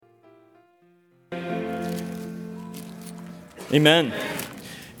Amen.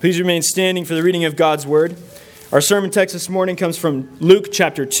 Please remain standing for the reading of God's Word. Our sermon text this morning comes from Luke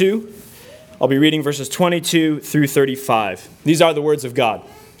chapter 2. I'll be reading verses 22 through 35. These are the words of God.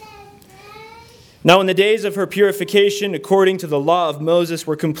 Now in the days of her purification, according to the law of Moses,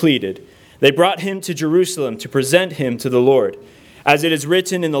 were completed, they brought him to Jerusalem to present him to the Lord. As it is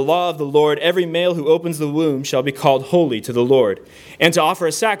written in the law of the Lord, every male who opens the womb shall be called holy to the Lord, and to offer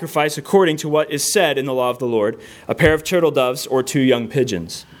a sacrifice according to what is said in the law of the Lord, a pair of turtle doves or 2 young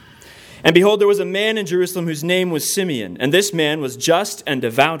pigeons. And behold, there was a man in Jerusalem whose name was Simeon, and this man was just and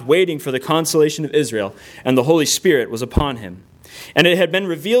devout, waiting for the consolation of Israel, and the Holy Spirit was upon him. And it had been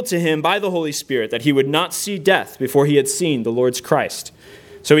revealed to him by the Holy Spirit that he would not see death before he had seen the Lord's Christ.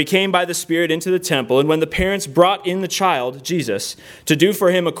 So he came by the Spirit into the temple, and when the parents brought in the child, Jesus, to do for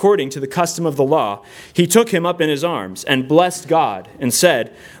him according to the custom of the law, he took him up in his arms and blessed God and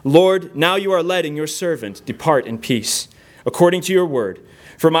said, Lord, now you are letting your servant depart in peace, according to your word.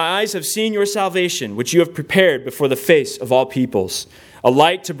 For my eyes have seen your salvation, which you have prepared before the face of all peoples, a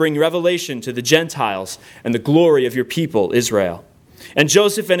light to bring revelation to the Gentiles and the glory of your people, Israel. And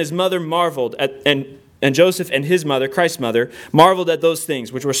Joseph and his mother marveled at, and Joseph and his mother, Christ's mother, marveled at those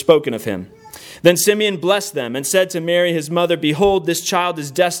things which were spoken of him. Then Simeon blessed them and said to Mary his mother, Behold, this child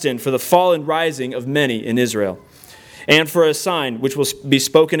is destined for the fall and rising of many in Israel, and for a sign which will be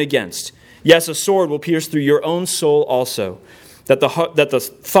spoken against. Yes, a sword will pierce through your own soul also, that the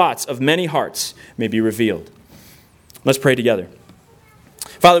thoughts of many hearts may be revealed. Let's pray together.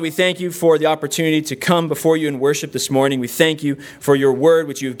 Father, we thank you for the opportunity to come before you and worship this morning. We thank you for your word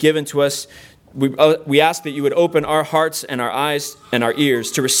which you've given to us. We ask that you would open our hearts and our eyes and our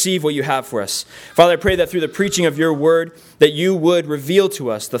ears to receive what you have for us. Father, I pray that through the preaching of your word, that you would reveal to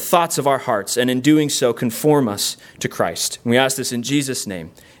us the thoughts of our hearts, and in doing so, conform us to Christ. And we ask this in Jesus'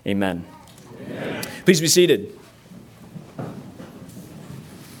 name. Amen. Amen. Please be seated.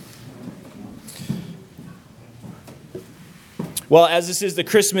 Well, as this is the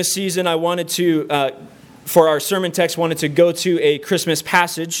Christmas season, I wanted to, for our sermon text, wanted to go to a Christmas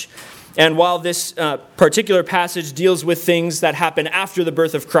passage. And while this particular passage deals with things that happen after the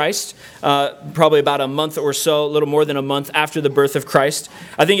birth of Christ, probably about a month or so, a little more than a month after the birth of Christ,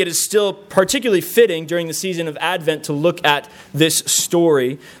 I think it is still particularly fitting during the season of Advent to look at this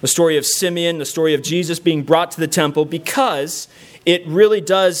story, the story of Simeon, the story of Jesus being brought to the temple, because it really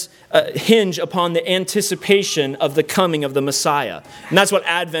does hinge upon the anticipation of the coming of the Messiah. And that's what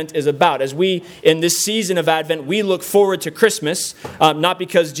Advent is about. As we, in this season of Advent, we look forward to Christmas, not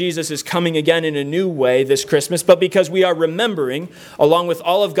because Jesus is coming again in a new way this Christmas, but because we are remembering, along with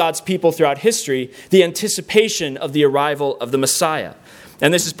all of God's people throughout history, the anticipation of the arrival of the Messiah.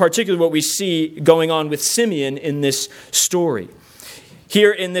 And this is particularly what we see going on with Simeon in this story.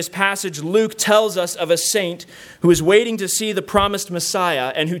 Here in this passage, Luke tells us of a saint who is waiting to see the promised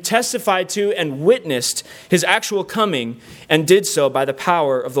Messiah and who testified to and witnessed his actual coming and did so by the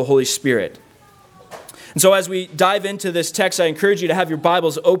power of the Holy Spirit. And so as we dive into this text, I encourage you to have your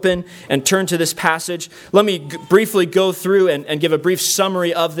Bibles open and turn to this passage. Let me briefly go through and give a brief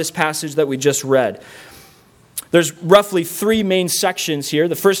summary of this passage that we just read. There's roughly 3 main sections here.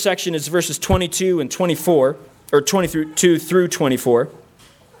 The first section is verses 22 and 24, or 22 through 24.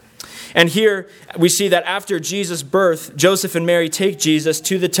 And here we see that after Jesus' birth, Joseph and Mary take Jesus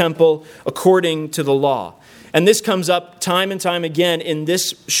to the temple according to the law. And this comes up time and time again in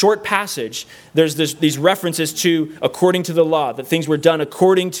this short passage. There's these references to according to the law, that things were done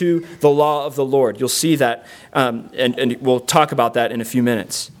according to the law of the Lord. You'll see that, and we'll talk about that in a few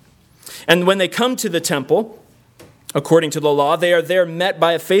minutes. And when they come to the temple, according to the law, they are there met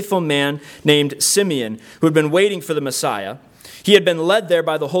by a faithful man named Simeon, who had been waiting for the Messiah. He had been led there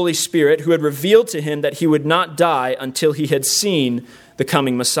by the Holy Spirit, who had revealed to him that he would not die until he had seen the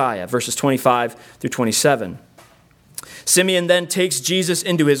coming Messiah. Verses 25 through 27. Simeon then takes Jesus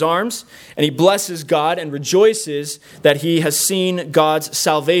into his arms, and he blesses God and rejoices that he has seen God's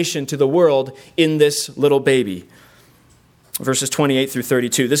salvation to the world in this little baby. Verses 28 through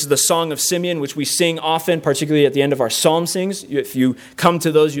 32. This is the Song of Simeon, which we sing often, particularly at the end of our psalm sings. If you come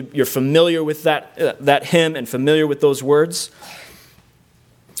to those, you're familiar with that hymn and familiar with those words.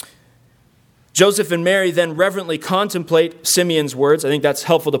 Joseph and Mary then reverently contemplate Simeon's words. I think that's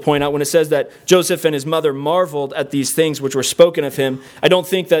helpful to point out when it says that Joseph and his mother marveled at these things which were spoken of him. I don't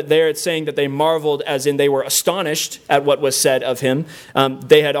think that there it's saying that they marveled as in they were astonished at what was said of him.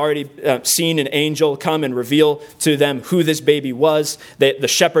 They had already seen an angel come and reveal to them who this baby was. The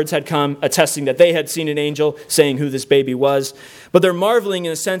shepherds had come attesting that they had seen an angel saying who this baby was. But they're marveling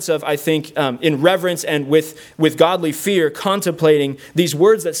in a sense of, I think, in reverence and with godly fear, contemplating these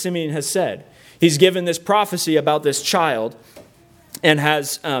words that Simeon has said. He's given this prophecy about this child, and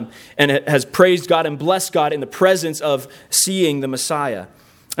has praised God and blessed God in the presence of seeing the Messiah.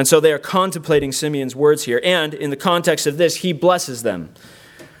 And so they are contemplating Simeon's words here. And in the context of this, he blesses them.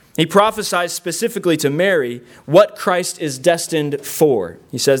 He prophesies specifically to Mary what Christ is destined for.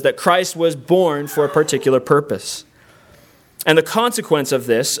 He says that Christ was born for a particular purpose. And the consequence of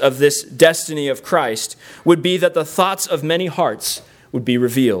this destiny of Christ, would be that the thoughts of many hearts would be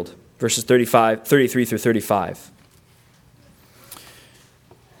revealed. Verses 33 through 35.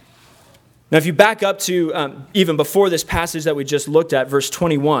 Now, if you back up to even before this passage that we just looked at, verse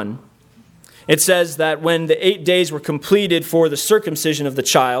 21, it says that when the 8 days were completed for the circumcision of the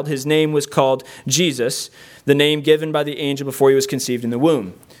child, his name was called Jesus, the name given by the angel before he was conceived in the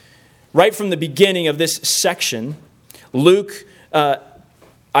womb. Right from the beginning of this section, Luke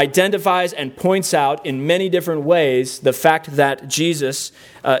identifies and points out in many different ways the fact that Jesus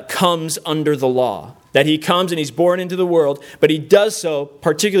comes under the law. That he comes and he's born into the world, but he does so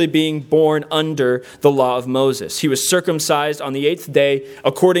particularly being born under the law of Moses. He was circumcised on the 8th day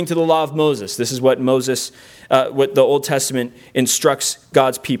according to the law of Moses. This is what what the Old Testament instructs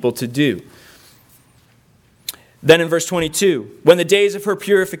God's people to do. Then in verse 22, when the days of her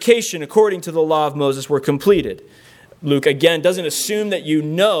purification according to the law of Moses were completed. Luke, again, doesn't assume that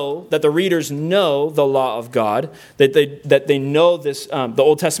that the readers know the law of God, that they know this, the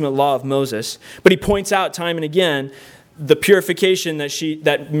Old Testament law of Moses. But he points out time and again the purification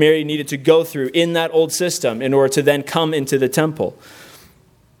that Mary needed to go through in that old system in order to then come into the temple.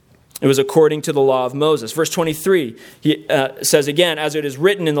 It was according to the law of Moses. Verse 23, he says again, as it is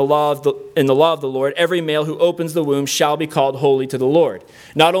written in the law of the Lord, every male who opens the womb shall be called holy to the Lord.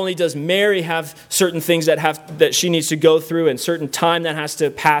 Not only does Mary have certain things that she needs to go through and certain time that has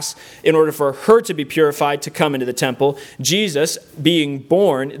to pass in order for her to be purified to come into the temple, Jesus being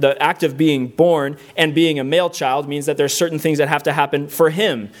born, the act of being born and being a male child means that there's certain things that have to happen for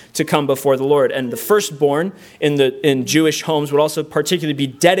him to come before the Lord. And the firstborn in Jewish homes would also particularly be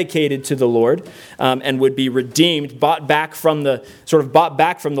dedicated to the Lord and would be redeemed, bought back from the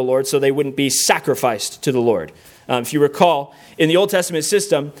Lord, so they wouldn't be sacrificed to the Lord. If you recall, in the Old Testament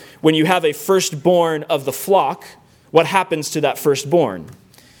system, when you have a firstborn of the flock, what happens to that firstborn?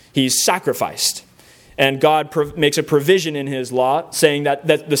 He's sacrificed. And God makes a provision in his law saying that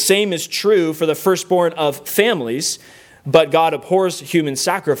the same is true for the firstborn of families, but God abhors human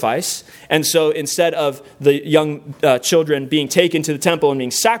sacrifice. And so instead of the young children being taken to the temple and being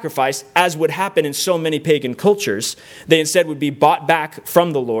sacrificed, as would happen in so many pagan cultures, they instead would be bought back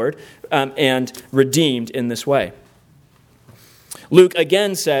from the Lord and redeemed in this way. Luke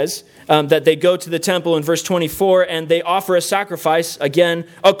again says that they go to the temple in verse 24 and they offer a sacrifice, again,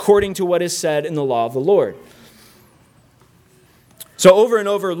 according to what is said in the law of the Lord. So over and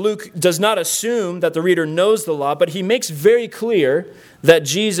over, Luke does not assume that the reader knows the law, but he makes very clear that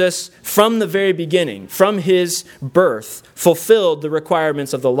Jesus, from the very beginning, from his birth, fulfilled the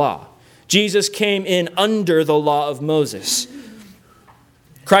requirements of the law. Jesus came in under the law of Moses.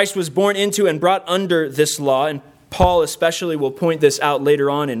 Christ was born into and brought under this law, and Paul especially will point this out later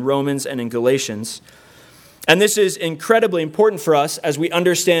on in Romans and in Galatians. And this is incredibly important for us as we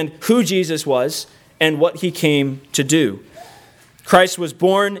understand who Jesus was and what he came to do. Christ was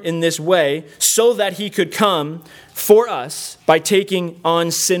born in this way so that he could come for us by taking on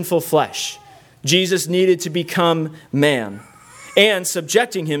sinful flesh. Jesus needed to become man and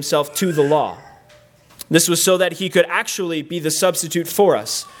subjecting himself to the law. This was so that he could actually be the substitute for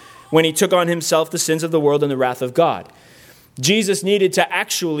us when he took on himself the sins of the world and the wrath of God. Jesus needed to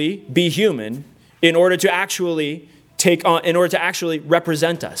actually be human in order to actually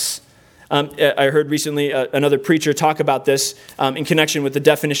represent us. I heard recently another preacher talk about this in connection with the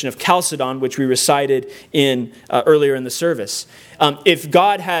definition of Chalcedon, which we recited earlier in the service. If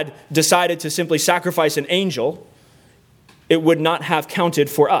God had decided to simply sacrifice an angel, it would not have counted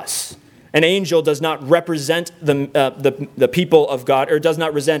for us. An angel does not represent the people of God, or does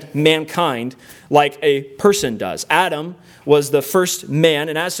not represent mankind like a person does. Adam was the first man,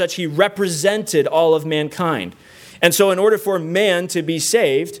 and as such, he represented all of mankind. And so in order for man to be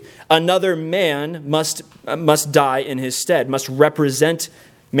saved, another man must die in his stead, must represent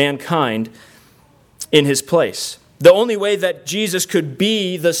mankind in his place. The only way that Jesus could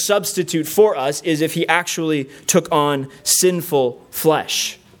be the substitute for us is if he actually took on sinful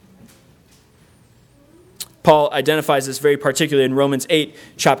flesh. Paul identifies this very particularly in Romans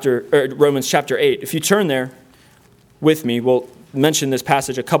chapter 8. If you turn there with me, we'll mention this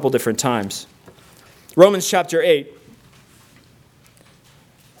passage a couple different times. Romans chapter 8.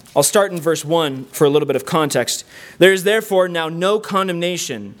 I'll start in verse 1 for a little bit of context. There is therefore now no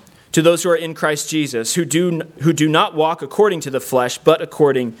condemnation to those who are in Christ Jesus, who do not walk according to the flesh, but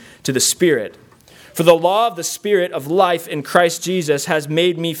according to the Spirit. For the law of the Spirit of life in Christ Jesus has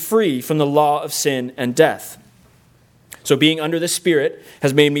made me free from the law of sin and death. So being under the Spirit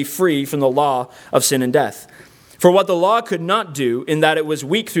has made me free from the law of sin and death. For what the law could not do, in that it was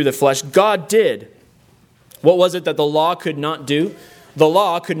weak through the flesh, God did. What was it that the law could not do? The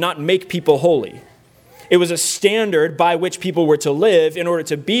law could not make people holy. It was a standard by which people were to live in order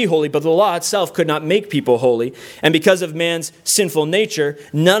to be holy, but the law itself could not make people holy. And because of man's sinful nature,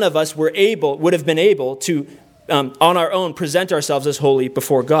 none of us would have been able to, on our own, present ourselves as holy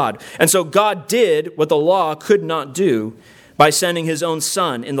before God. And so God did what the law could not do by sending his own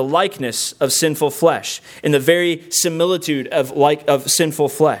Son in the likeness of sinful flesh, in the very similitude of sinful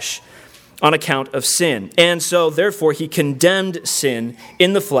flesh, on account of sin. And so, therefore, he condemned sin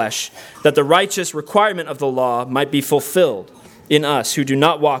in the flesh, that the righteous requirement of the law might be fulfilled in us who do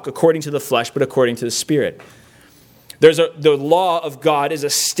not walk according to the flesh, but according to the Spirit. The law of God is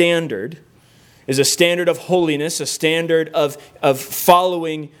a standard of holiness, a standard of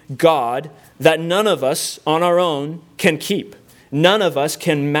following God that none of us on our own can keep. None of us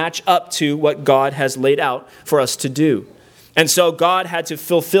can match up to what God has laid out for us to do. And so God had to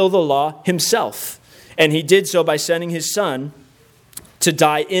fulfill the law himself. And he did so by sending his Son to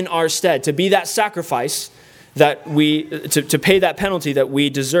die in our stead, to be that sacrifice that to pay that penalty that we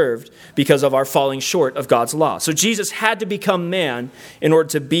deserved because of our falling short of God's law. So Jesus had to become man in order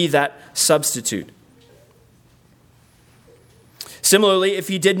to be that substitute. Similarly, if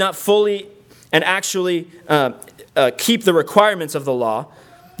he did not fully and actually keep the requirements of the law,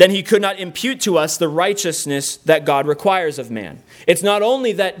 then he could not impute to us the righteousness that God requires of man. It's not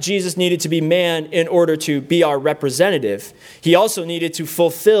only that Jesus needed to be man in order to be our representative, he also needed to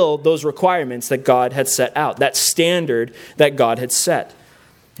fulfill those requirements that God had set out, that standard that God had set.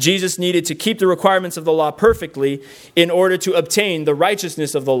 Jesus needed to keep the requirements of the law perfectly in order to obtain the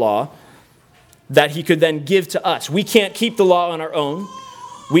righteousness of the law that he could then give to us. We can't keep the law on our own.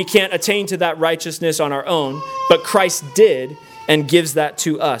 We can't attain to that righteousness on our own, but Christ did and gives that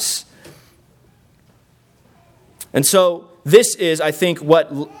to us. And so this is, I think,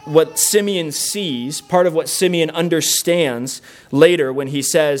 what Simeon sees, part of what Simeon understands later when he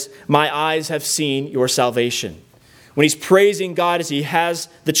says, "My eyes have seen your salvation." When he's praising God as he has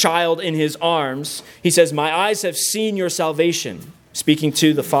the child in his arms, he says, "My eyes have seen your salvation," speaking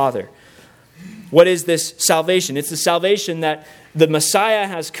to the Father. What is this salvation? It's the salvation that the Messiah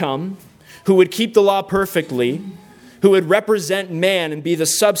has come, who would keep the law perfectly, who would represent man and be the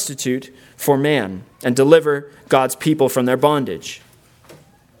substitute for man and deliver God's people from their bondage.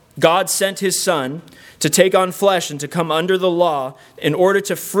 God sent his Son to take on flesh and to come under the law in order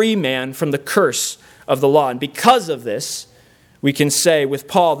to free man from the curse of the law. And because of this, we can say with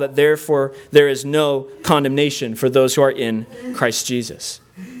Paul that therefore there is no condemnation for those who are in Christ Jesus.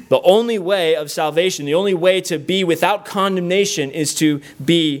 The only way of salvation, the only way to be without condemnation is to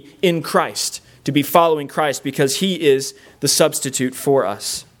be in Christ, to be following Christ, because he is the substitute for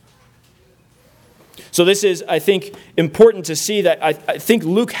us. So this is, I think, important to see that I think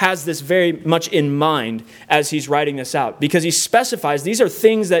Luke has this very much in mind as he's writing this out, because he specifies these are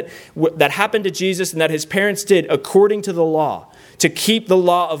things that happened to Jesus and that his parents did according to the law, to keep the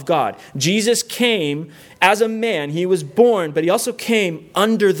law of God. Jesus came as a man. He was born, but he also came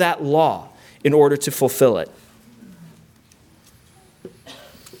under that law in order to fulfill it.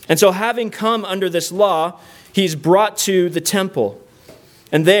 And so having come under this law, he's brought to the temple.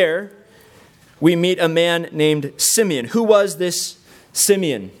 And there we meet a man named Simeon. Who was this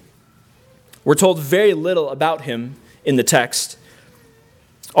Simeon? We're told very little about him in the text.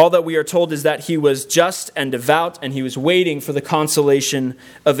 All that we are told is that he was just and devout, and he was waiting for the consolation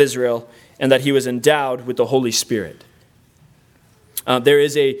of Israel, and that he was endowed with the Holy Spirit. There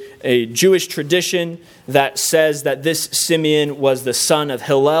is a Jewish tradition that says that this Simeon was the son of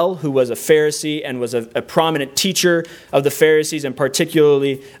Hillel, who was a Pharisee and was a prominent teacher of the Pharisees, and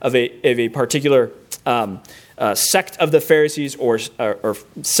particularly of a particular sect of the Pharisees or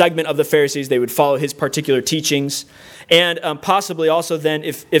segment of the Pharisees. They would follow his particular teachings. And possibly also then,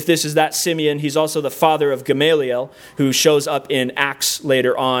 if this is that Simeon, he's also the father of Gamaliel, who shows up in Acts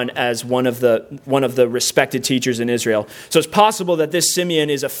later on as one of the respected teachers in Israel. So it's possible that this Simeon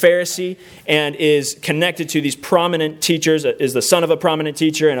is a Pharisee and is connected to these prominent teachers, is the son of a prominent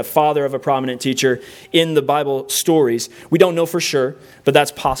teacher and a father of a prominent teacher in the Bible stories. We don't know for sure, but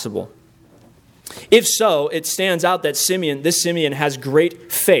that's possible. If so, it stands out that this Simeon has great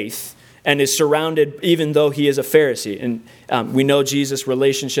faith and is surrounded, even though he is a Pharisee. And we know Jesus'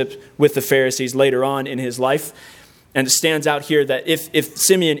 relationship with the Pharisees later on in his life. And it stands out here that if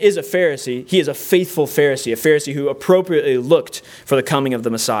Simeon is a Pharisee, he is a faithful Pharisee, a Pharisee who appropriately looked for the coming of the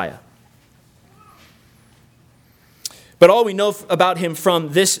Messiah. But all we know about him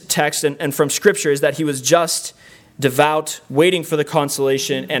from this text and from Scripture is that he was just, devout, waiting for the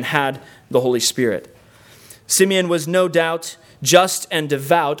consolation, and had the Holy Spirit. Simeon was no doubt just and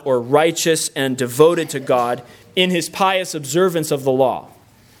devout, or righteous and devoted to God, in his pious observance of the law.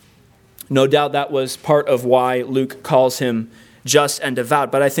 No doubt that was part of why Luke calls him just and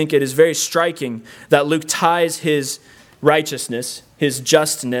devout. But I think it is very striking that Luke ties his righteousness, his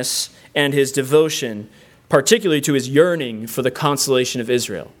justness, and his devotion, particularly to his yearning for the consolation of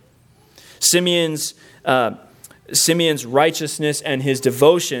Israel. Simeon's righteousness and his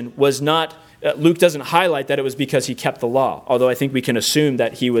devotion was not, Luke doesn't highlight that it was because he kept the law, although I think we can assume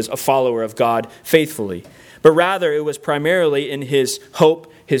that he was a follower of God faithfully. But rather, it was primarily in his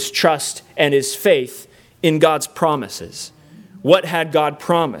hope, his trust, and his faith in God's promises. What had God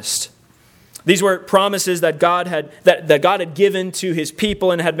promised? These were promises that God had given to his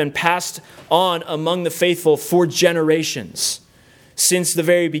people and had been passed on among the faithful for generations. Since the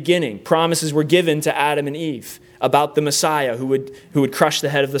very beginning, promises were given to Adam and Eve about the Messiah who would crush the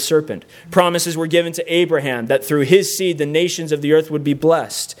head of the serpent. Promises were given to Abraham that through his seed the nations of the earth would be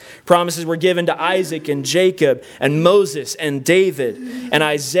blessed. Promises were given to Isaac and Jacob and Moses and David and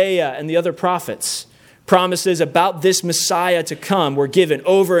Isaiah and the other prophets. Promises about this Messiah to come were given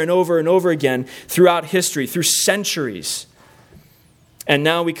over and over and over again throughout history, through centuries. And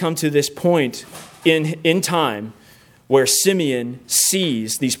now we come to this point in time where Simeon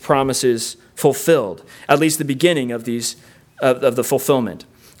sees these promises fulfilled, at least the beginning of the fulfillment.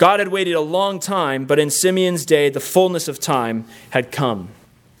 God had waited a long time, but in Simeon's day, the fullness of time had come.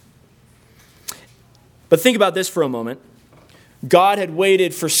 But think about this for a moment. God had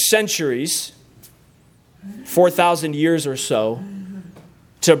waited for centuries, 4,000 years or so,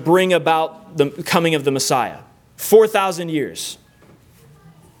 to bring about the coming of the Messiah. 4,000 years.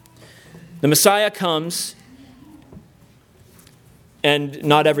 The Messiah comes, and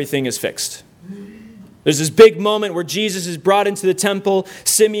not everything is fixed. There's this big moment where Jesus is brought into the temple.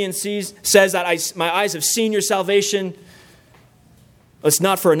 Simeon says that my eyes have seen your salvation. It's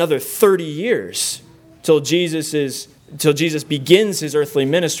not for another 30 years till Jesus begins his earthly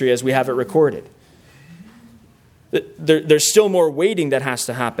ministry as we have it recorded. There's still more waiting that has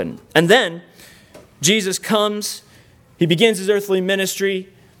to happen. And then Jesus comes, he begins his earthly ministry,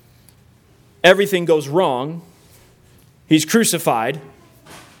 everything goes wrong, he's crucified,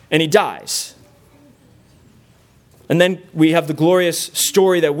 and he dies. And then we have the glorious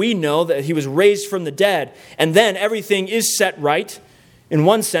story that we know that he was raised from the dead. And then everything is set right in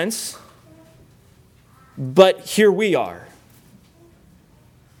one sense. But here we are.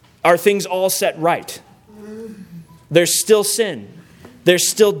 Are things all set right? There's still sin. There's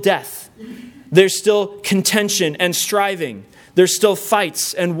still death. There's still contention and striving. There's still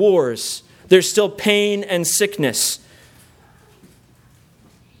fights and wars. There's still pain and sickness.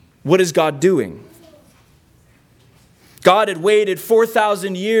 What is God doing? God had waited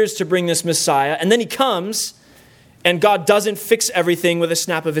 4,000 years to bring this Messiah, and then he comes, and God doesn't fix everything with a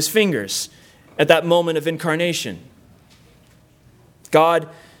snap of his fingers at that moment of incarnation. God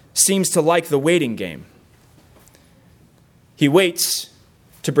seems to like the waiting game. He waits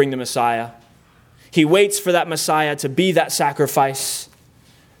to bring the Messiah. He waits for that Messiah to be that sacrifice.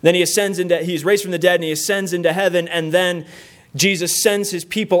 Then he's raised from the dead, and he ascends into heaven, and then Jesus sends his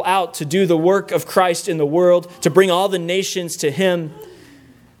people out to do the work of Christ in the world, to bring all the nations to him.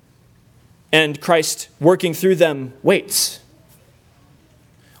 And Christ, working through them, waits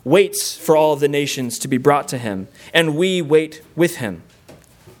for all of the nations to be brought to him. And we wait with him.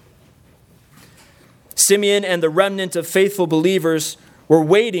 Simeon and the remnant of faithful believers were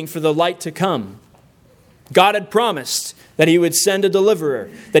waiting for the light to come. God had promised that he would send a deliverer,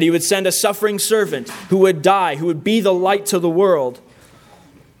 that he would send a suffering servant who would die, who would be the light to the world.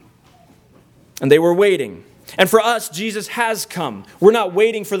 And they were waiting. And for us, Jesus has come. We're not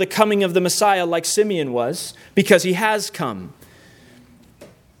waiting for the coming of the Messiah like Simeon was, because he has come.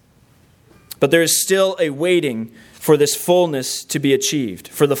 But there is still a waiting for this fullness to be achieved,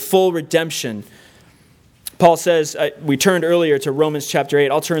 for the full redemption. Paul says, we turned earlier to Romans chapter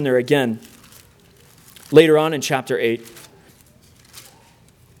 8. I'll turn there again. Later on in chapter 8.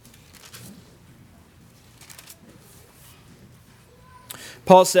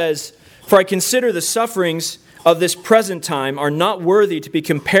 Paul says, "For I consider the sufferings of this present time are not worthy to be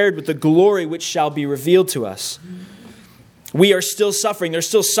compared with the glory which shall be revealed to us." We are still suffering. There's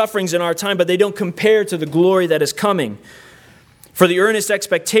still sufferings in our time, but they don't compare to the glory that is coming. "For the earnest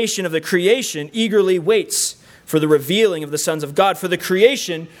expectation of the creation eagerly waits for the revealing of the sons of God. For the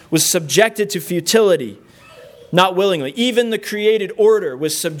creation was subjected to futility, not willingly. Even the created order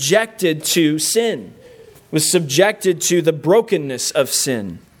was subjected to sin, was subjected to the brokenness of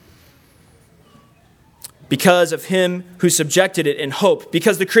sin, because of him who subjected it in hope,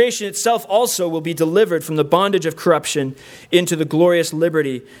 because the creation itself also will be delivered from the bondage of corruption into the glorious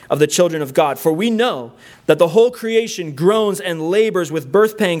liberty of the children of God. For we know that the whole creation groans and labors with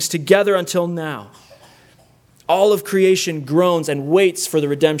birth pangs together until now. All of creation groans and waits for the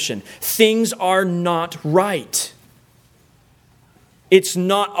redemption. Things are not right. It's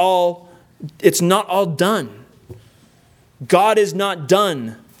not all done. God is not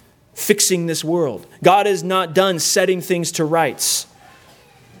done fixing this world. God is not done setting things to rights.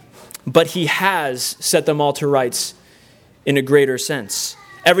 But he has set them all to rights in a greater sense.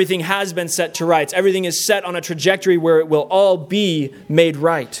 Everything has been set to rights. Everything is set on a trajectory where it will all be made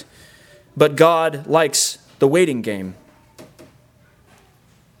right. But God likes the waiting game.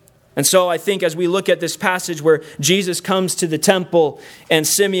 And so I think as we look at this passage where Jesus comes to the temple and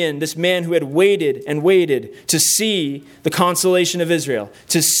Simeon, this man who had waited and waited to see the consolation of Israel,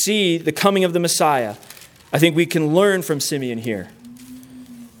 to see the coming of the Messiah, I think we can learn from Simeon here.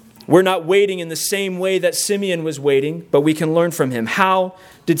 We're not waiting in the same way that Simeon was waiting, but we can learn from him. How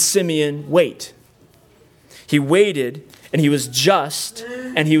did Simeon wait? He waited, and he was just,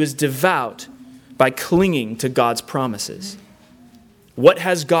 and he was devout by clinging to God's promises. What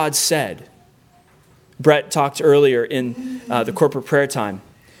has God said? Brett talked earlier in the corporate prayer time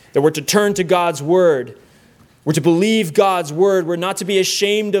that we're to turn to God's word. We're to believe God's word. We're not to be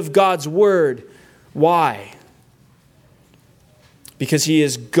ashamed of God's word. Why? Because he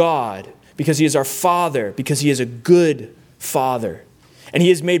is God. Because he is our Father. Because he is a good Father. And he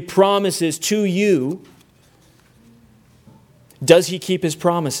has made promises to you. Does he keep his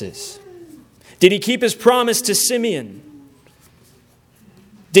promises? Did he keep his promise to Simeon?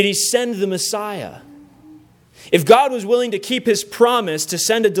 Did he send the Messiah? If God was willing to keep his promise to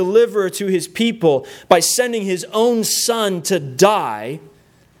send a deliverer to his people by sending his own son to die,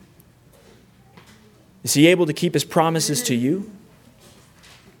 is he able to keep his promises to you?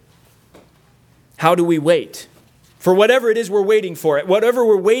 How do we wait? For whatever it is we're waiting for, whatever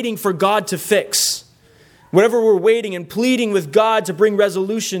we're waiting for God to fix, whatever we're waiting and pleading with God to bring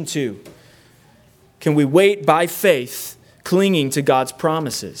resolution to, can we wait by faith, clinging to God's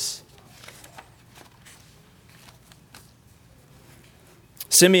promises?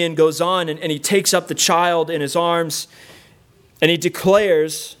 Simeon goes on and he takes up the child in his arms and he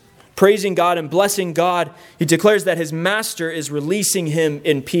declares, praising God and blessing God, he declares that his master is releasing him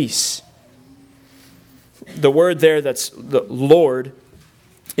in peace. The word there that's the Lord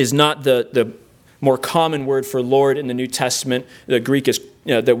is not the more common word for Lord in the New Testament. The Greek is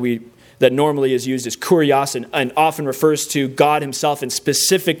that normally is used as kurios and often refers to God himself and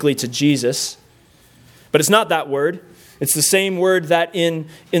specifically to Jesus. But it's not that word. It's the same word that in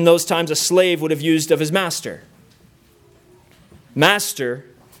those times a slave would have used of his master. Master,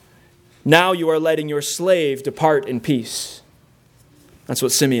 now you are letting your slave depart in peace. That's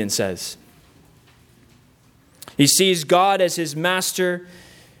what Simeon says. He sees God as his master,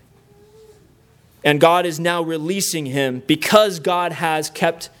 and God is now releasing him because God has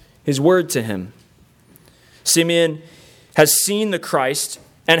kept his word to him. Simeon has seen the Christ,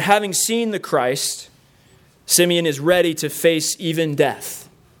 and having seen the Christ, Simeon is ready to face even death.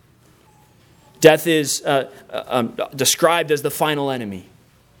 Death is described as the final enemy,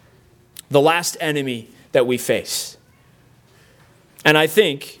 the last enemy that we face. And I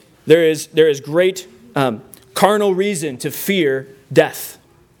think there is great carnal reason to fear death.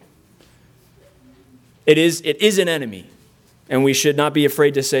 It is an enemy. And we should not be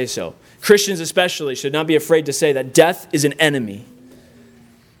afraid to say so. Christians especially should not be afraid to say that death is an enemy.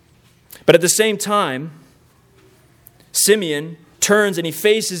 But at the same time, Simeon turns and he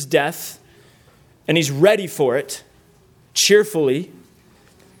faces death, and he's ready for it, cheerfully,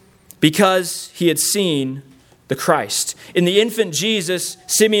 because he had seen the Christ. In the infant Jesus,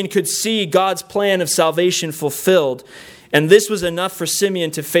 Simeon could see God's plan of salvation fulfilled, and this was enough for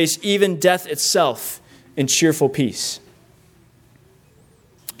Simeon to face even death itself in cheerful peace.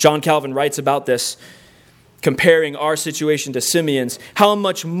 John Calvin writes about this, comparing our situation to Simeon's. How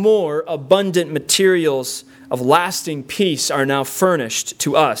much more abundant materials of lasting peace are now furnished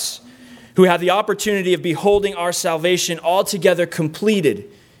to us, who have the opportunity of beholding our salvation altogether completed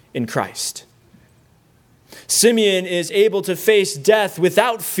in Christ. Simeon is able to face death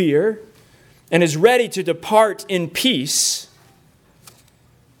without fear and is ready to depart in peace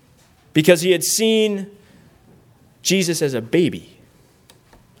because he had seen Jesus as a baby.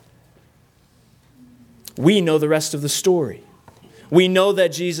 we know the rest of the story. We know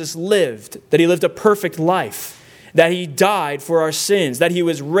that Jesus lived, that he lived a perfect life, that he died for our sins, that he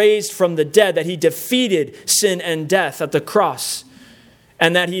was raised from the dead, that he defeated sin and death at the cross,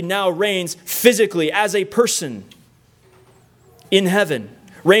 and that he now reigns physically as a person in heaven,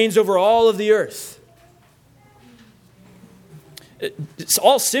 reigns over all of the earth.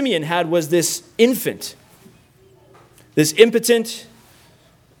 All Simeon had was this infant, this impotent,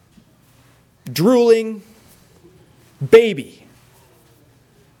 drooling baby.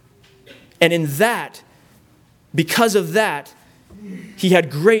 And in that, because of that, he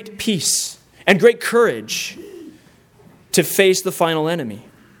had great peace and great courage to face the final enemy.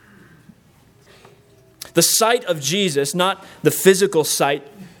 The sight of Jesus, not the physical sight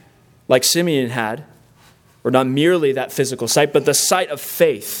like Simeon had, or not merely that physical sight, but the sight of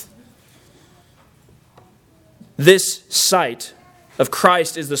faith. This sight of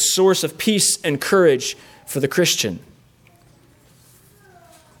Christ is the source of peace and courage for the Christian.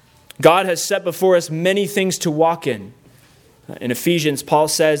 God has set before us many things to walk in. In Ephesians, Paul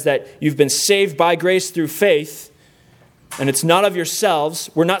says that you've been saved by grace through faith, and it's not of yourselves.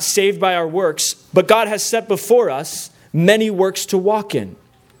 We're not saved by our works, but God has set before us many works to walk in.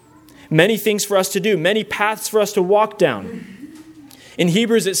 Many things for us to do, many paths for us to walk down. In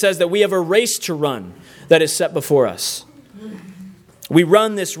Hebrews, it says that we have a race to run that is set before us. We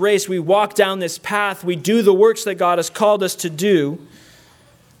run this race, we walk down this path, we do the works that God has called us to do,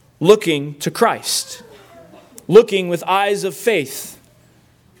 looking to Christ, looking with eyes of faith,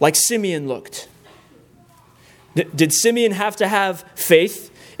 like Simeon looked. Did Simeon have to have faith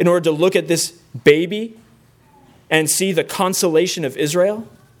in order to look at this baby and see the consolation of Israel?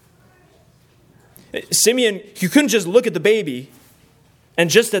 Simeon, you couldn't just look at the baby and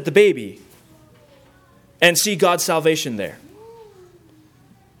just at the baby and see God's salvation there.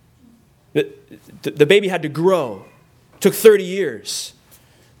 The baby had to grow. It took 30 years.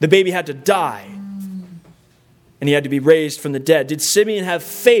 The baby had to die. And he had to be raised from the dead. Did Simeon have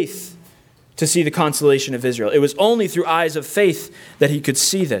faith to see the consolation of Israel? It was only through eyes of faith that he could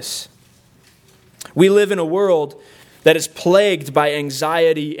see this. We live in a world that is plagued by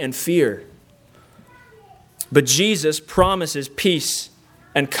anxiety and fear. But Jesus promises peace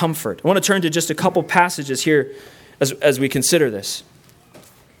and comfort. I want to turn to just a couple passages here as we consider this.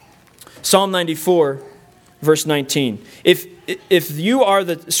 Psalm 94, verse 19. If you are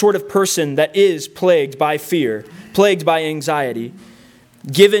the sort of person that is plagued by fear, plagued by anxiety,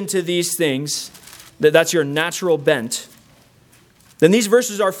 given to these things, that's your natural bent, then these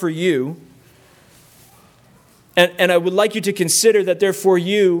verses are for you. And I would like you to consider that they're for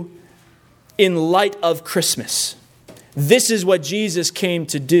you in light of Christmas. This is what Jesus came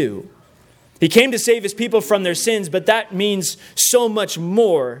to do. He came to save his people from their sins, but that means so much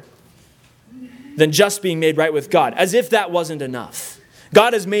more than just being made right with God, as if that wasn't enough.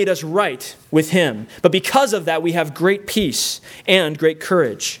 God has made us right with him, but because of that, we have great peace and great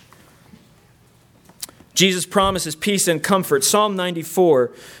courage. Jesus promises peace and comfort. Psalm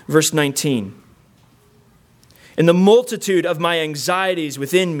 94, verse 19. In the multitude of my anxieties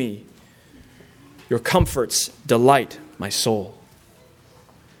within me, your comforts delight my soul.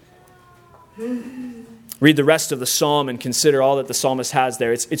 Read the rest of the psalm and consider all that the psalmist has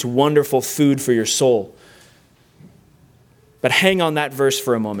there. It's wonderful food for your soul. But hang on that verse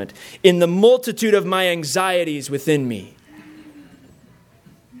for a moment. In the multitude of my anxieties within me.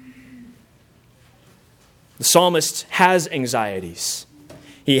 The psalmist has anxieties.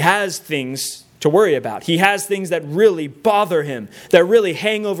 He has things to worry about. He has things that really bother him, that really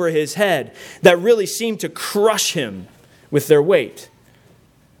hang over his head, that really seem to crush him with their weight.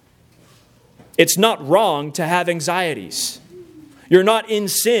 It's not wrong to have anxieties. You're not in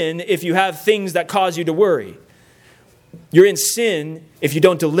sin if you have things that cause you to worry. You're in sin if you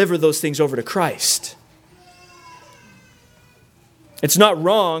don't deliver those things over to Christ. It's not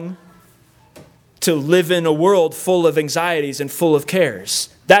wrong to live in a world full of anxieties and full of cares.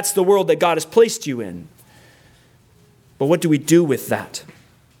 That's the world that God has placed you in. But what do we do with that?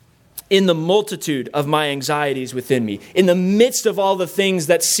 In the multitude of my anxieties within me, in the midst of all the things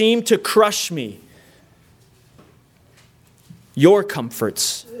that seem to crush me, your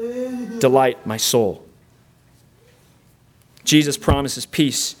comforts delight my soul. Jesus promises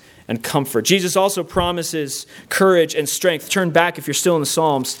peace and comfort. Jesus also promises courage and strength. Turn back, if you're still in the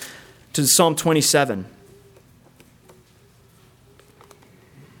Psalms, to Psalm 27.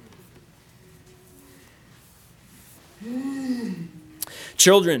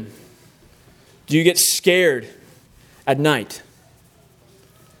 Children, do you get scared at night?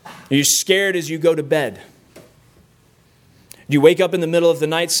 Are you scared as you go to bed? Do you wake up in the middle of the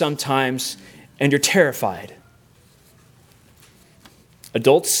night sometimes and you're terrified.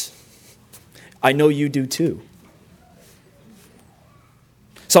 Adults, I know you do too.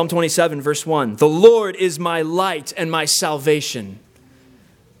 Psalm 27, verse 1, the Lord is my light and my salvation.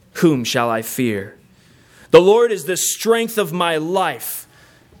 Whom shall I fear? The Lord is the strength of my life.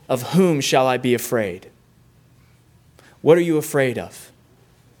 Of whom shall I be afraid? What are you afraid of?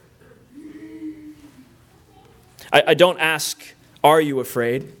 I don't ask, are you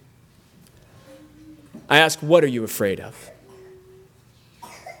afraid? I ask, what are you afraid of?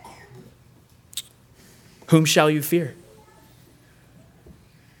 Whom shall you fear?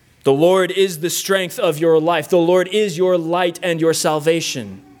 The Lord is the strength of your life. The Lord is your light and your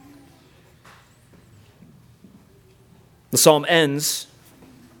salvation. The psalm ends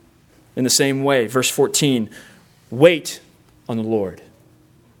in the same way. Verse 14, wait on the Lord.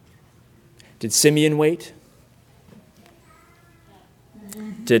 Did Simeon wait?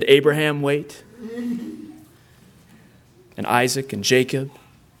 Did Abraham wait? And Isaac and Jacob,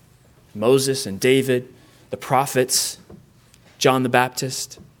 Moses and David, the prophets, John the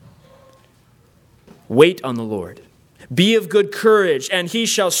Baptist. Wait on the Lord. Be of good courage, and he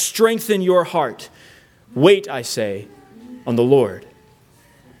shall strengthen your heart. Wait, I say, on the Lord.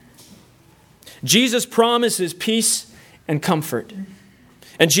 Jesus promises peace and comfort.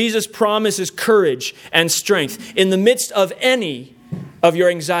 And Jesus promises courage and strength in the midst of any of your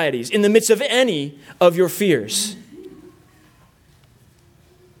anxieties, in the midst of any of your fears.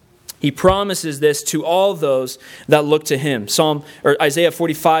 He promises this to all those that look to him. Isaiah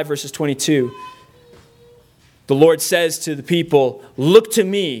 45, verses 22. The Lord says to the people, look to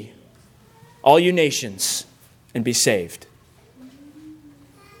me, all you nations, and be saved.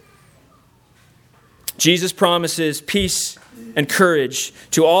 Jesus promises peace and courage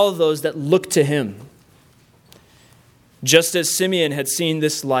to all of those that look to him. Just as Simeon had seen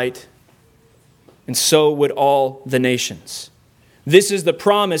this light, and so would all the nations. This is the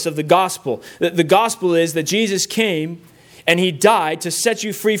promise of the gospel. The gospel is that Jesus came and he died to set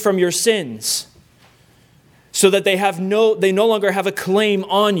you free from your sins, so that they no longer have a claim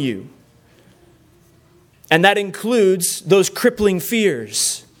on you. And that includes those crippling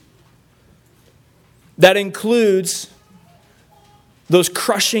fears. That includes those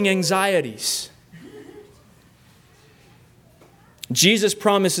crushing anxieties. Jesus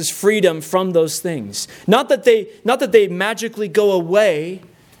promises freedom from those things. Not that they magically go away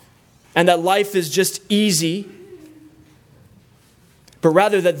and that life is just easy, but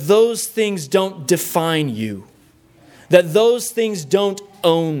rather that those things don't define you. That those things don't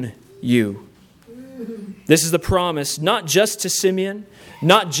own you. This is the promise, not just to Simeon,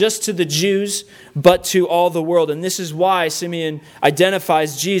 not just to the Jews, but to all the world. And this is why Simeon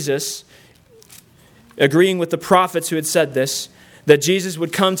identifies Jesus, agreeing with the prophets who had said this, that Jesus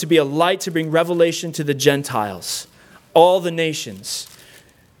would come to be a light to bring revelation to the Gentiles, all the nations.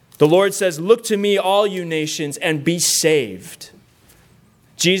 The Lord says, look to me, all you nations, and be saved.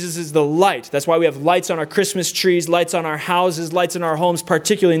 Jesus is the light. That's why we have lights on our Christmas trees, lights on our houses, lights in our homes,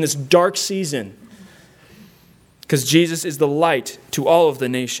 particularly in this dark season. Because Jesus is the light to all of the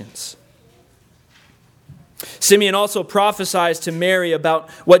nations. Simeon also prophesies to Mary about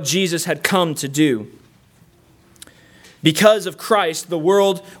what Jesus had come to do. Because of Christ, the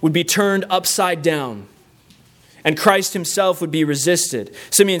world would be turned upside down, and Christ himself would be resisted.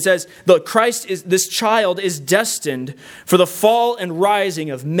 Simeon says, this child is destined for the fall and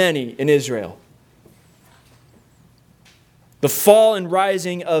rising of many in Israel. The fall and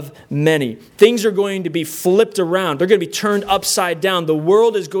rising of many. Things are going to be flipped around. They're going to be turned upside down. The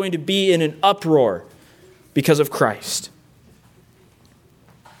world is going to be in an uproar because of Christ.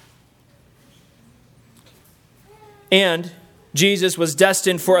 And Jesus was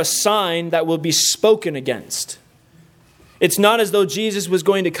destined for a sign that will be spoken against. It's not as though Jesus was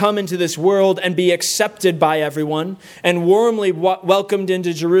going to come into this world and be accepted by everyone and warmly welcomed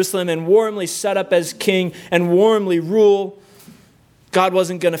into Jerusalem and warmly set up as king and warmly rule. God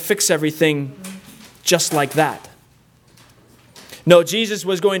wasn't going to fix everything just like that. No, Jesus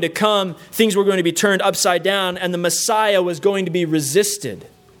was going to come, things were going to be turned upside down, and the Messiah was going to be resisted.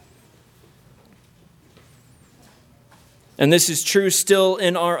 And this is true still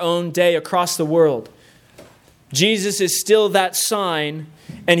in our own day across the world. Jesus is still that sign,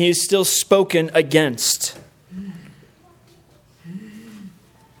 and he is still spoken against.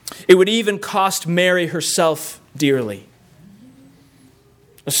 It would even cost Mary herself dearly.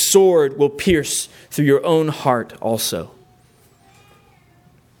 A sword will pierce through your own heart also.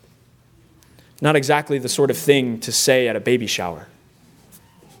 Not exactly the sort of thing to say at a baby shower.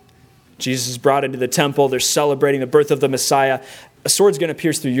 Jesus is brought into the temple. They're celebrating the birth of the Messiah. A sword's going to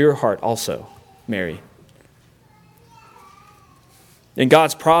pierce through your heart also. Mary. In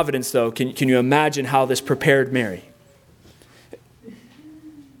God's providence, though, can you imagine how this prepared Mary?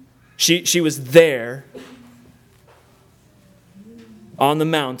 She was there on the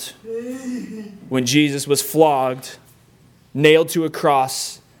mount when Jesus was flogged, nailed to a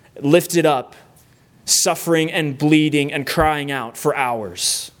cross, lifted up, suffering and bleeding and crying out for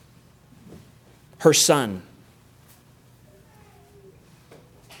hours. Her son.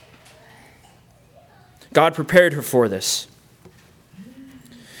 God prepared her for this.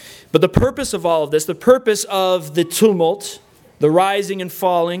 But the purpose of all of this, the purpose of the tumult, the rising and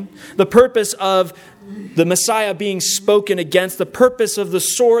falling, the purpose of the Messiah being spoken against, the purpose of the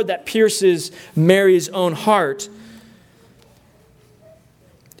sword that pierces Mary's own heart,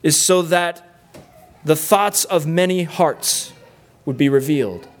 is so that the thoughts of many hearts would be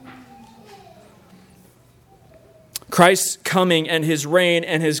revealed. Christ's coming and his reign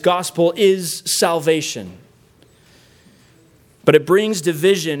and his gospel is salvation. But it brings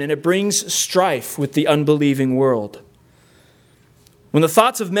division and it brings strife with the unbelieving world. When the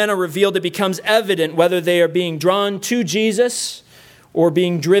thoughts of men are revealed, it becomes evident whether they are being drawn to Jesus or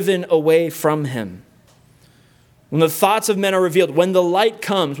being driven away from him. When the thoughts of men are revealed, when the light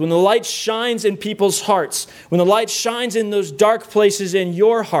comes, when the light shines in people's hearts, when the light shines in those dark places in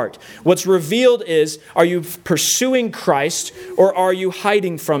your heart, what's revealed is, are you pursuing Christ or are you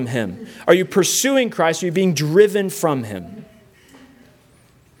hiding from him? Are you pursuing Christ or are you being driven from him?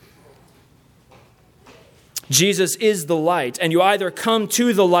 Jesus is the light, and you either come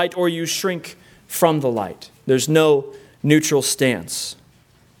to the light or you shrink from the light. There's no neutral stance.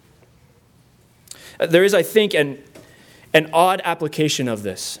 There is, I think, an odd application of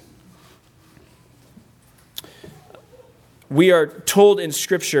this. We are told in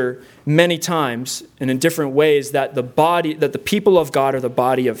Scripture many times and in different ways that the people of God are the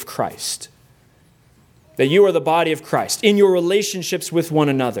body of Christ. That you are the body of Christ in your relationships with one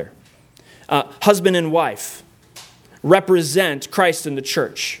another. Husband and wife represent Christ in the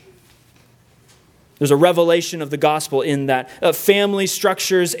church. There's a revelation of the gospel in that. Family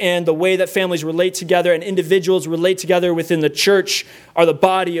structures and the way that families relate together and individuals relate together within the church are the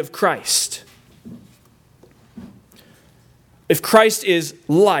body of Christ. If Christ is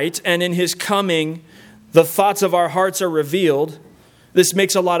light and in his coming the thoughts of our hearts are revealed, this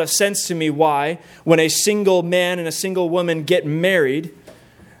makes a lot of sense to me why when a single man and a single woman get married,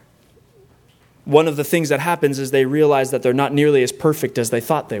 one of the things that happens is they realize that they're not nearly as perfect as they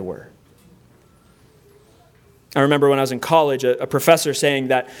thought they were. I remember when I was in college, a professor saying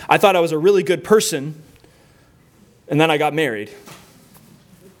that I thought I was a really good person, and then I got married.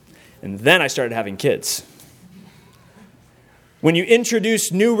 And then I started having kids. When you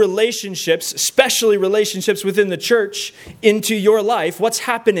introduce new relationships, especially relationships within the church, into your life, what's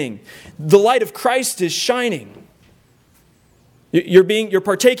happening? The light of Christ is shining. You're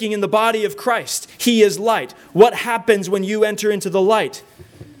partaking in the body of Christ. He is light. What happens when you enter into the light?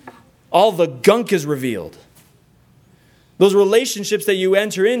 All the gunk is revealed. Those relationships that you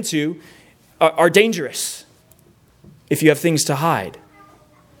enter into are dangerous if you have things to hide.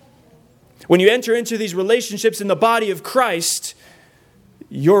 When you enter into these relationships in the body of Christ,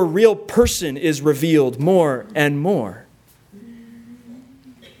 your real person is revealed more and more.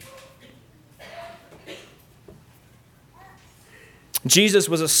 Jesus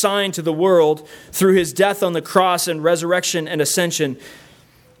was a sign to the world through his death on the cross and resurrection and ascension.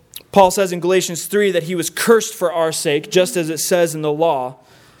 Paul says in Galatians 3 that he was cursed for our sake, just as it says in the law.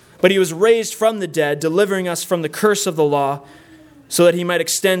 But he was raised from the dead, delivering us from the curse of the law, so that he might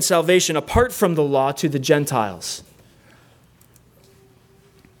extend salvation apart from the law to the Gentiles.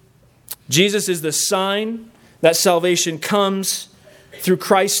 Jesus is the sign that salvation comes through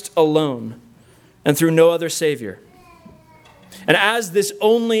Christ alone and through no other Savior. And as this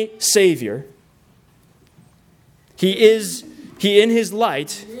only Savior, He in his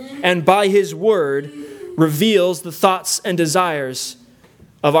light and by his word reveals the thoughts and desires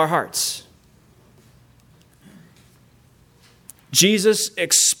of our hearts. Jesus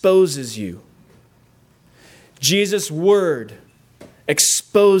exposes you. Jesus' word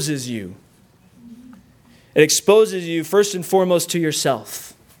exposes you. It exposes you first and foremost to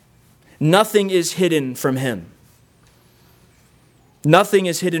yourself. Nothing is hidden from him. Nothing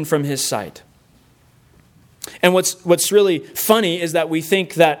is hidden from his sight. And what's really funny is that we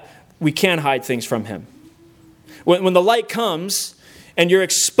think that we can hide things from him. When the light comes and you're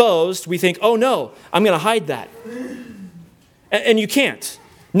exposed, we think, oh no, I'm going to hide that. And you can't.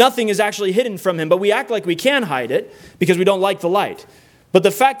 Nothing is actually hidden from him, but we act like we can hide it because we don't like the light. But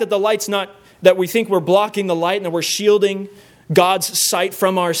the fact that the light's not, that we think we're blocking the light and that we're shielding God's sight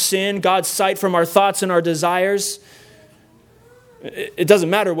from our sin, God's sight from our thoughts and our desires. It doesn't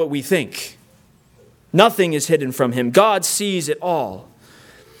matter what we think. Nothing is hidden from him. God sees it all.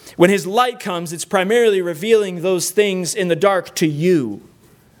 When his light comes, it's primarily revealing those things in the dark to you.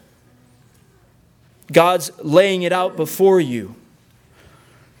 God's laying it out before you.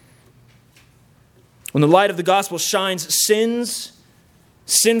 When the light of the gospel shines, sins,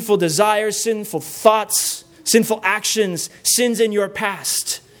 sinful desires, sinful thoughts, sinful actions, sins in your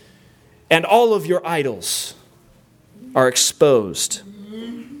past, and all of your idols are exposed.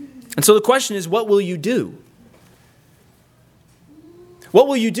 And so the question is, what will you do? What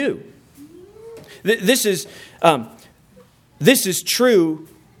will you do? This is true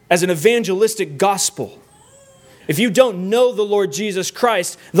as an evangelistic gospel. If you don't know the Lord Jesus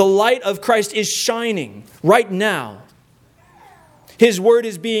Christ, the light of Christ is shining right now. His word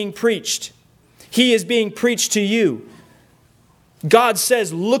is being preached. He is being preached to you. God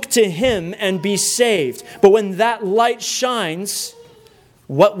says, look to him and be saved. But when that light shines,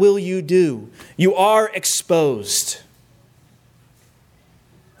 what will you do? You are exposed.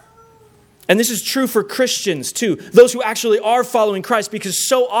 And this is true for Christians too, those who actually are following Christ, because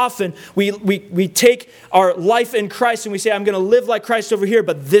so often we take our life in Christ and we say, I'm going to live like Christ over here,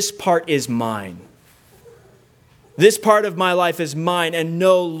 but this part is mine. This part of my life is mine, and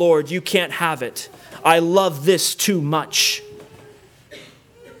no, Lord, you can't have it. I love this too much.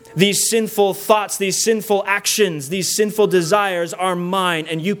 These sinful thoughts, these sinful actions, these sinful desires are mine,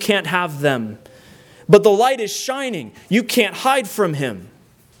 and you can't have them. But the light is shining. You can't hide from him.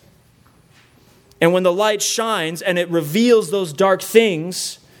 And when the light shines and it reveals those dark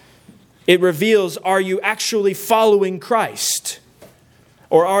things, it reveals, are you actually following Christ?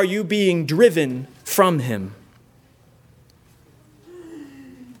 Or are you being driven from him?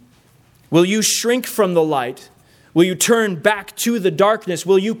 Will you shrink from the light? Will you turn back to the darkness?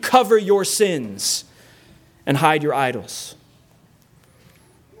 Will you cover your sins and hide your idols?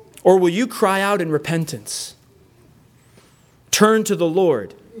 Or will you cry out in repentance? Turn to the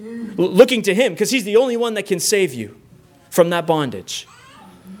Lord, looking to him, because he's the only one that can save you from that bondage.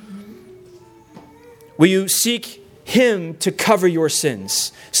 Will you seek him to cover your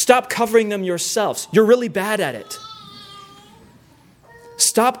sins? Stop covering them yourselves. You're really bad at it.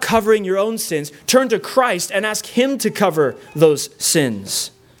 Stop covering your own sins. Turn to Christ and ask him to cover those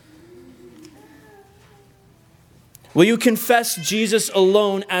sins. Will you confess Jesus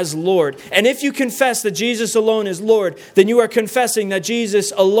alone as Lord? And if you confess that Jesus alone is Lord, then you are confessing that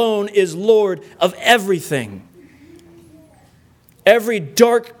Jesus alone is Lord of everything. Every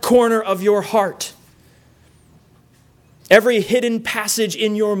dark corner of your heart, every hidden passage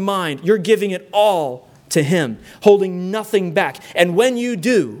in your mind, you're giving it all to him, holding nothing back. And when you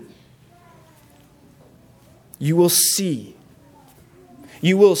do, you will see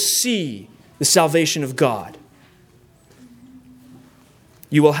the salvation of God.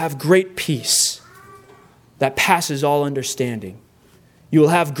 You will have great peace that passes all understanding. You will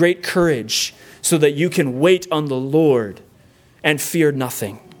have great courage so that you can wait on the Lord and fear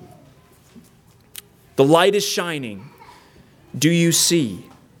nothing. The light is shining. Do you see?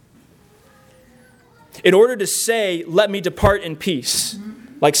 In order to say, let me depart in peace,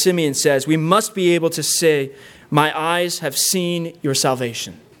 like Simeon says, we must be able to say, my eyes have seen your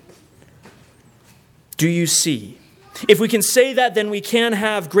salvation. Do you see? If we can say that, then we can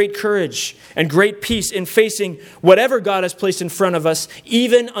have great courage and great peace in facing whatever God has placed in front of us,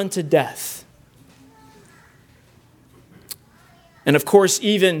 even unto death. And of course,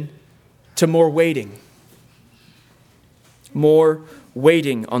 even to more waiting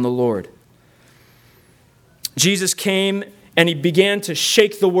on the Lord. Jesus came and he began to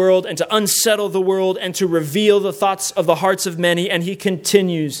shake the world and to unsettle the world and to reveal the thoughts of the hearts of many, and he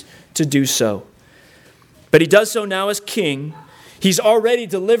continues to do so. But he does so now as king. He's already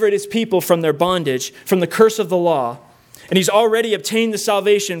delivered his people from their bondage, from the curse of the law, and he's already obtained the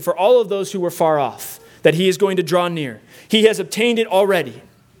salvation for all of those who were far off, that he is going to draw near. He has obtained it already.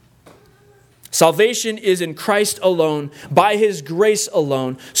 Salvation is in Christ alone, by his grace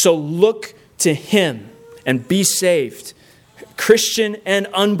alone, so look to him and be saved. Christian and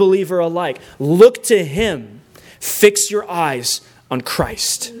unbeliever alike, look to him. Fix your eyes on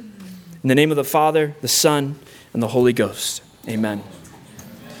Christ. In the name of the Father, the Son, and the Holy Ghost. Amen.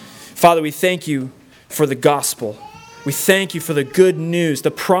 Father, we thank you for the gospel. We thank you for the good news,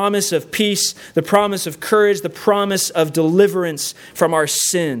 the promise of peace, the promise of courage, the promise of deliverance from our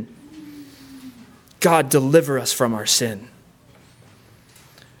sin. God, deliver us from our sin.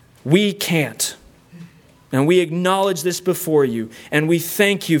 We can't. And we acknowledge this before you, and we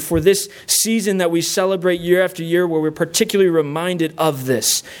thank you for this season that we celebrate year after year, where we're particularly reminded of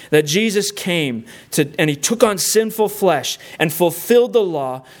this, that Jesus came and he took on sinful flesh and fulfilled the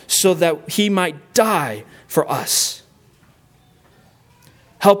law so that he might die for us.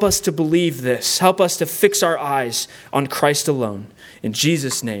 Help us to believe this. Help us to fix our eyes on Christ alone. In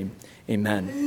Jesus' name, amen.